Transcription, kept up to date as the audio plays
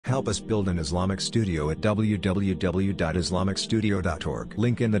Help us build an Islamic studio at www.islamicstudio.org.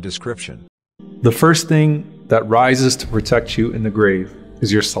 Link in the description. The first thing that rises to protect you in the grave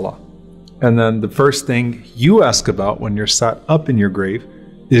is your salah. And then the first thing you ask about when you're sat up in your grave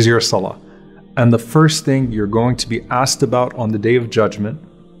is your salah. And the first thing you're going to be asked about on the Day of Judgment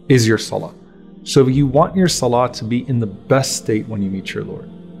is your salah. So you want your salah to be in the best state when you meet your Lord.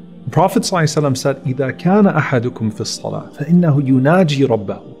 The Prophet ﷺ said, إِذَا كَانَ أَحَدُكُمْ فِي الصَّلَاةِ فَإِنَّهُ يُنَاجِي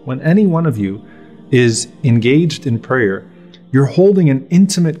رَبَّهُ. When any one of you is engaged in prayer, you're holding an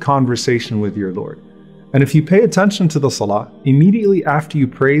intimate conversation with your Lord. And if you pay attention to the salah, immediately after you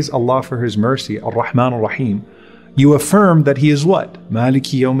praise Allah for His mercy, Ar-Rahman Ar-Rahim, you affirm that He is what?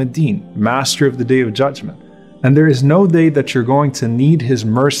 Maliki Yawmiddin, Master of the Day of Judgment. And there is no day that you're going to need His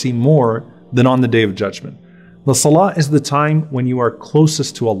mercy more than on the Day of Judgment. The salah is the time when you are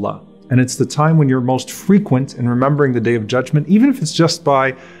closest to Allah. And it's the time when you're most frequent in remembering the Day of Judgment, even if it's just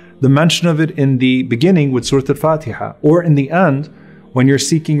by the mention of it in the beginning with Surah Al-Fatiha, or in the end when you're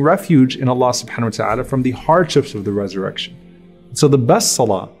seeking refuge in Allah subhanahu wa ta'ala from the hardships of the resurrection. So the best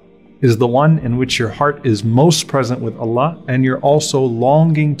salah is the one in which your heart is most present with Allah and you're also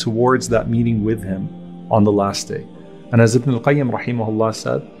longing towards that meeting with Him on the last day. And as Ibn al-Qayyim rahimahullah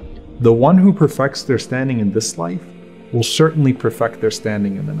said, the one who perfects their standing in this life will certainly perfect their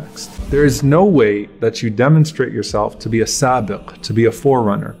standing in the next. There is no way that you demonstrate yourself to be a sabiq, to be a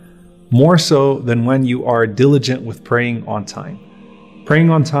forerunner, more so than when you are diligent with praying on time.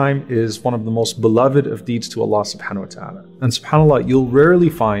 Praying on time is one of the most beloved of deeds to Allah subhanahu wa ta'ala. And subhanAllah, you'll rarely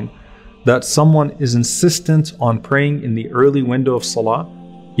find that someone is insistent on praying in the early window of salah,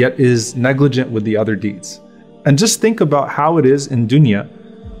 yet is negligent with the other deeds. And just think about how it is in dunya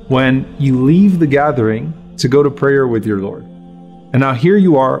when you leave the gathering to go to prayer with your Lord. And now here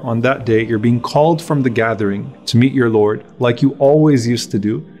you are on that day, you're being called from the gathering to meet your Lord like you always used to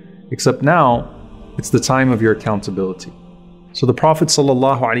do, except now it's the time of your accountability. So the Prophet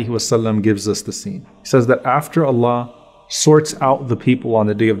ﷺ gives us the scene. He says that after Allah sorts out the people on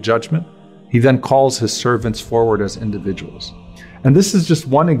the Day of Judgment, He then calls His servants forward as individuals. And this is just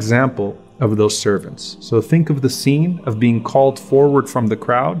one example of those servants. So think of the scene of being called forward from the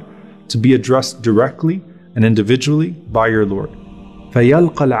crowd to be addressed directly and individually by your Lord.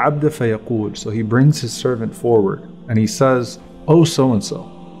 فَيَلْقَ الْعَبْدَ فَيَقُولُ. So He brings His servant forward and He says, "Oh so-and-so,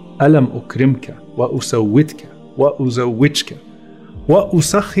 أَلَمْ أُكْرِمْكَ وَأُسَوِّتْكَ وَأُزَوِّجْكَ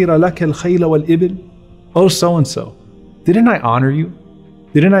وَأُسَخِّرَ لَكَ الْخَيْلَ وَالْإِبِلَ." Oh so-and-so, didn't I honor you?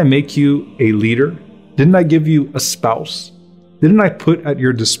 Didn't I make you a leader? Didn't I give you a spouse? Didn't I put at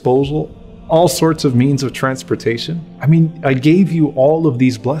your disposal all sorts of means of transportation? I mean, I gave you all of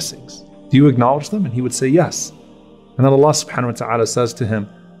these blessings. Do you acknowledge them? And he would say, yes. And then Allah subhanahu wa ta'ala says to him,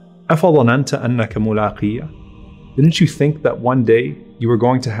 أَفَظَنَنْتَ أَنَّكَ مُلَاقِيَّ. Didn't you think that one day you were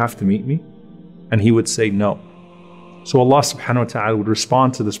going to have to meet me? And he would say, no. So Allah subhanahu wa ta'ala would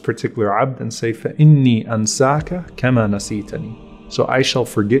respond to this particular abd and say, فَإِنِّي أَنْسَاكَ كَمَا نَسِيتَنِي. So I shall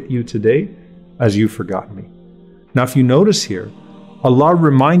forget you today as you forgot me. Now if you notice here, Allah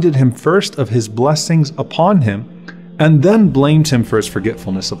reminded him first of His blessings upon him and then blamed him for his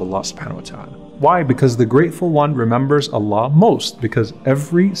forgetfulness of Allah subhanahu wa ta'ala. Why? Because the grateful one remembers Allah most, because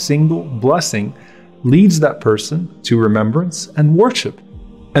every single blessing leads that person to remembrance and worship.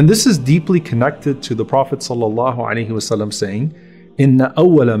 And this is deeply connected to the Prophet ﷺ saying, إِنَّ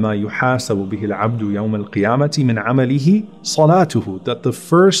أَوَّلَ مَا يُحَاسَبُ بِهِ الْعَبْدُ يَوْمَ الْقِيَامَةِ مِنْ عَمَلِهِ صَلَاتُهُ. That the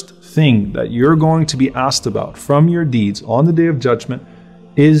first thing that you're going to be asked about from your deeds on the Day of Judgment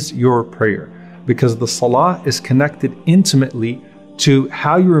is your prayer. Because the salah is connected intimately to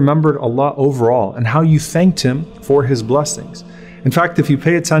how you remembered Allah overall and how you thanked Him for His blessings. In fact, if you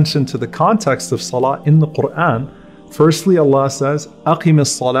pay attention to the context of salah in the Quran, firstly Allah says, أَقِمِ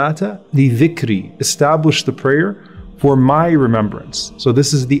الصَّلَاةَ لِذِكْرِي. Establish the prayer for my remembrance. So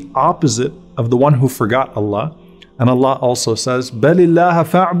this is the opposite of the one who forgot Allah. And Allah also says, بَلِ اللَّهَ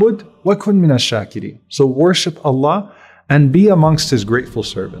فَاعْبُدْ وَكُنْ مِنَ الشَّاكِرِينَ. So worship Allah and be amongst His grateful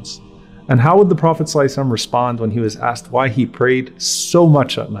servants. And how would the Prophet ﷺ respond when he was asked why he prayed so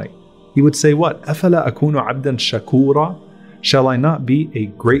much at night? He would say what? أَفَلَا أَكُونُ عَبْدًا شَكُورًا. Shall I not be a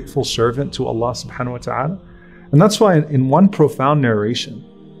grateful servant to Allah subhanahu wa ta'ala? And that's why in one profound narration,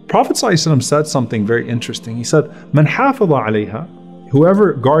 Prophet ﷺ said something very interesting. He said, مَنْ حَافَظَ عَلَيْهَا.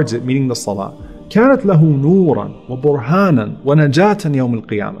 Whoever guards it, meaning the salah, كَانَتْ لَهُ نُورًا وَبُرْهَانًا وَنَجَاةً يَوْمِ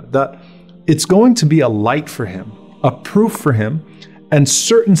الْقِيَامَةِ. That it's going to be a light for him, a proof for him, and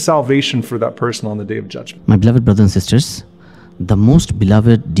certain salvation for that person on the Day of Judgment. My beloved brothers and sisters, the most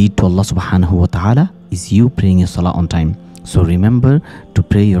beloved deed to Allah subhanahu wa ta'ala is you praying your salah on time. So remember to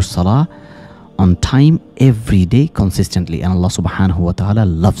pray your salah on time every day consistently, and Allah subhanahu wa ta'ala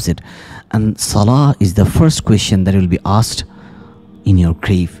loves it. And salah is the first question that will be asked in your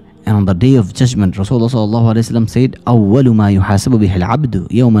grave. And on the day of judgment, Rasulullah sallallahu alaihi wasallam said, أَوَّلُ مَا يُحَاسَبُ بِهِ الْعَبْدُ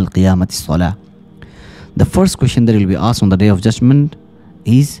يَوْمَ الْقِيَامَةِ الصَّلَاةِ. The first question that will be asked on the day of judgment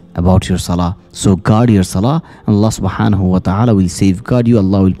is about your salah. So guard your salah, and Allah subhanahu wa ta'ala will safeguard you,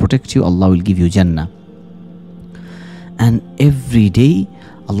 Allah will protect you, Allah will give you Jannah. And every day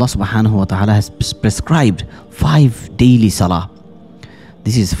Allah subhanahu wa ta'ala has prescribed 5 daily salah.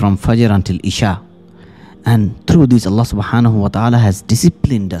 This is from Fajr until Isha. And through this Allah subhanahu wa ta'ala has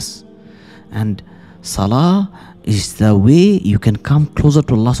disciplined us. And salah is the way you can come closer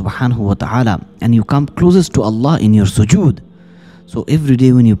to Allah subhanahu wa ta'ala, and you come closest to Allah in your sujood. So every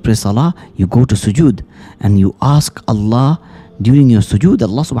day when you pray salah, you go to sujood and you ask Allah during your sujood.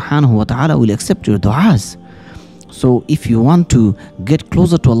 Allah subhanahu wa ta'ala will accept your du'as. So if you want to get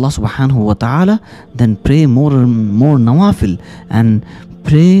closer to Allah subhanahu wa ta'ala, then pray more and more nawafil, and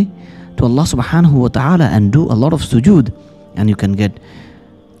pray to Allah subhanahu wa ta'ala and do a lot of sujood, and you can get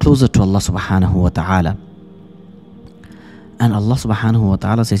closer to Allah subhanahu wa ta'ala. And Allah subhanahu wa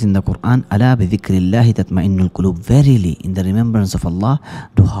ta'ala says in the Quran, أَلَا بِذِكْرِ اللَّهِ تَطْمَئِنُّ الْقُلُوبُ. Verily, in the remembrance of Allah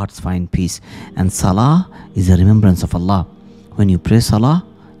do hearts find peace. And salah is the remembrance of Allah. When you pray salah,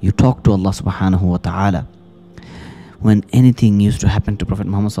 you talk to Allah subhanahu wa ta'ala. When anything used to happen to Prophet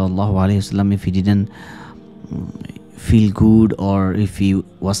Muhammad sallallahu alaihi wasallam, if he didn't feel good or if he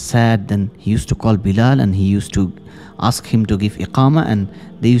was sad, then he used to call Bilal and he used to ask him to give iqama, and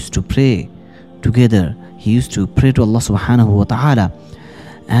they used to pray together. He used to pray to Allah subhanahu wa ta'ala.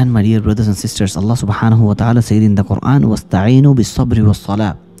 And my dear brothers and sisters, Allah subhanahu wa ta'ala said in the Quran, وَاسْتَعِينُوا بِالصَّبْرِ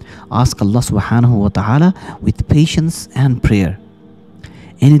وَالصَّلَاةِ. Ask Allah subhanahu wa ta'ala with patience and prayer.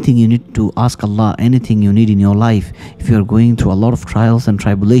 Anything you need to ask Allah, anything you need in your life, if you are going through a lot of trials and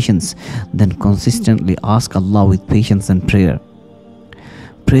tribulations, then consistently ask Allah with patience and prayer.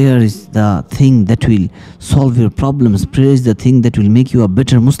 Prayer is the thing that will solve your problems. Prayer is the thing that will make you a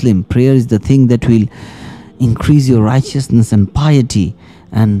better Muslim. Prayer is the thing that will increase your righteousness and piety.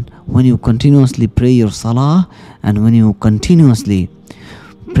 And when you continuously pray your salah, and when you continuously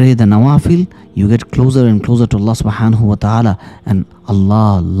pray the nawafil, you get closer and closer to Allah subhanahu wa ta'ala, and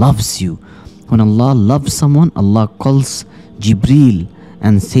Allah loves you. When Allah loves someone, Allah calls Jibreel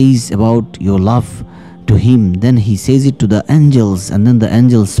and says about your love to him. Then he says it to the angels, and then the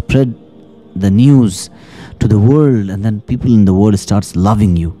angels spread the news to the world, and then people in the world starts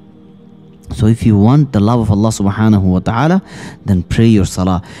loving you. So if you want the love of Allah subhanahu wa ta'ala, then pray your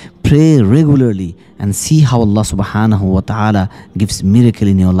salah. Pray regularly and see how Allah subhanahu wa ta'ala gives miracle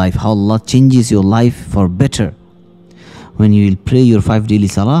in your life, how Allah changes your life for better. When you will pray your 5 daily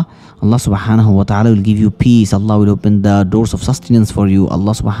salah, Allah subhanahu wa ta'ala will give you peace. Allah will open the doors of sustenance for you.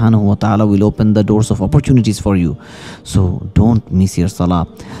 Allah subhanahu wa ta'ala will open the doors of opportunities for you. So don't miss your salah.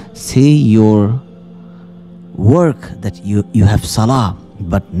 Say your work that you have salah,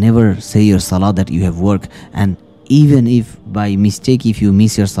 but never say your salah that you have work. And even if by mistake if you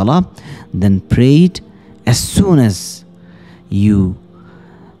miss your salah, then pray it as soon as you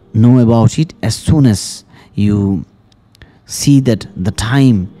know about it, as soon as you see that the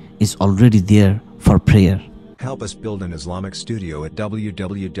time is already there for prayer. Help us build an Islamic studio at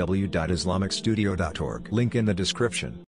www.islamicstudio.org. Link in the description.